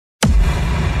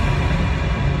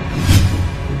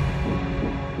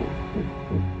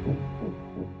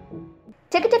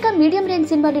Medium range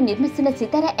సినిమాలు నిర్మిస్తున్న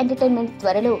సితారా entertainment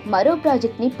త్వరలో మరో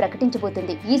ప్రాజెక్ట్ ని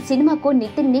ప్రకటించబోతుంది. ఈ సినిమాకు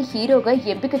నితిన్ ని హీరోగా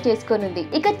ఎంపిక చేసుకోనుంది.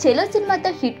 ఇక చెలో సినిమాతో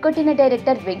హిట్ కొట్టిన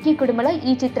డైరెక్టర్ వెంకీ కుడుమల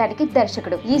ఈ చిత్రానికి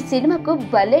దర్శకుడు. ఈ సినిమాకు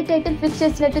భలే టైటిల్ ఫిక్స్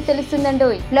చేసినట్టు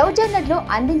తెలుస్తుందండోయ్. లవ్ జర్నర్ లో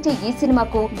అందించే ఈ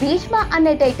సినిమాకు భీష్మ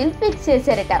అనే టైటిల్ ఫిక్స్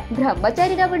చేశారట.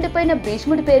 బ్రహ్మచారిగా ఉండిపోయిన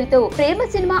భీష్ముడి పేరుతో ప్రేమ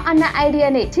సినిమా అన్న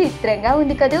ఐడియానే చిత్రంగా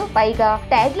ఉంది కదూ. పైగా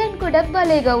ట్యాగ్ లైన్ కూడా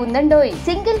భలేగా ఉందండోయ్.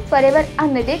 సింగిల్ ఫర్ ఎవర్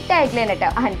అన్నదే ట్యాగ్ లైన్ అట.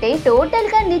 అంటే టోటల్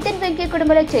గా నితిన్ వెంకీ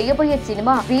కుడుమల చేయబోయే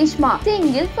cinema Bhishma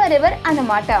single for ever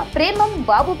అన్నమాట. ప్రేమం,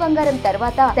 బాబు బంగారం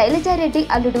తర్వాత శైలజారెడ్డి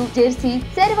అల్లుడు, జెర్సీ,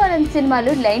 శర్వానంద్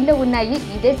సినిమాలు లైన్ లో ఉన్నాయి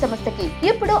ఇదే సంస్థకి.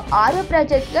 ఇప్పుడు 6వ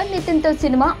ప్రాజెక్ట్ గా నితిన్ తో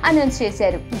సినిమా అనౌన్స్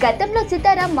చేశారు. గతంలో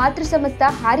సితారా మాతృ సంస్థ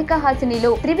హారిక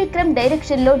హాసినిలో త్రివిక్రమ్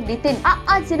డైరెక్షన్ లో నితిన్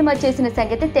ఆ సినిమా చేసిన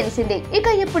సంగతి తెలిసిందే. ఇక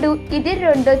ఇప్పుడు ఇది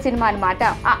 2వ సినిమా అన్నమాట.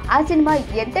 ఆ సినిమా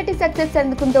ఎంతటి సక్సెస్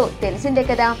అందుకుందో తెలిసిందే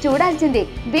కదా. చూడాల్సిందే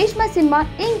భీష్మ సినిమా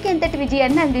ఇంకెంతటి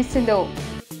విజయాన్ని అందిస్తుందో.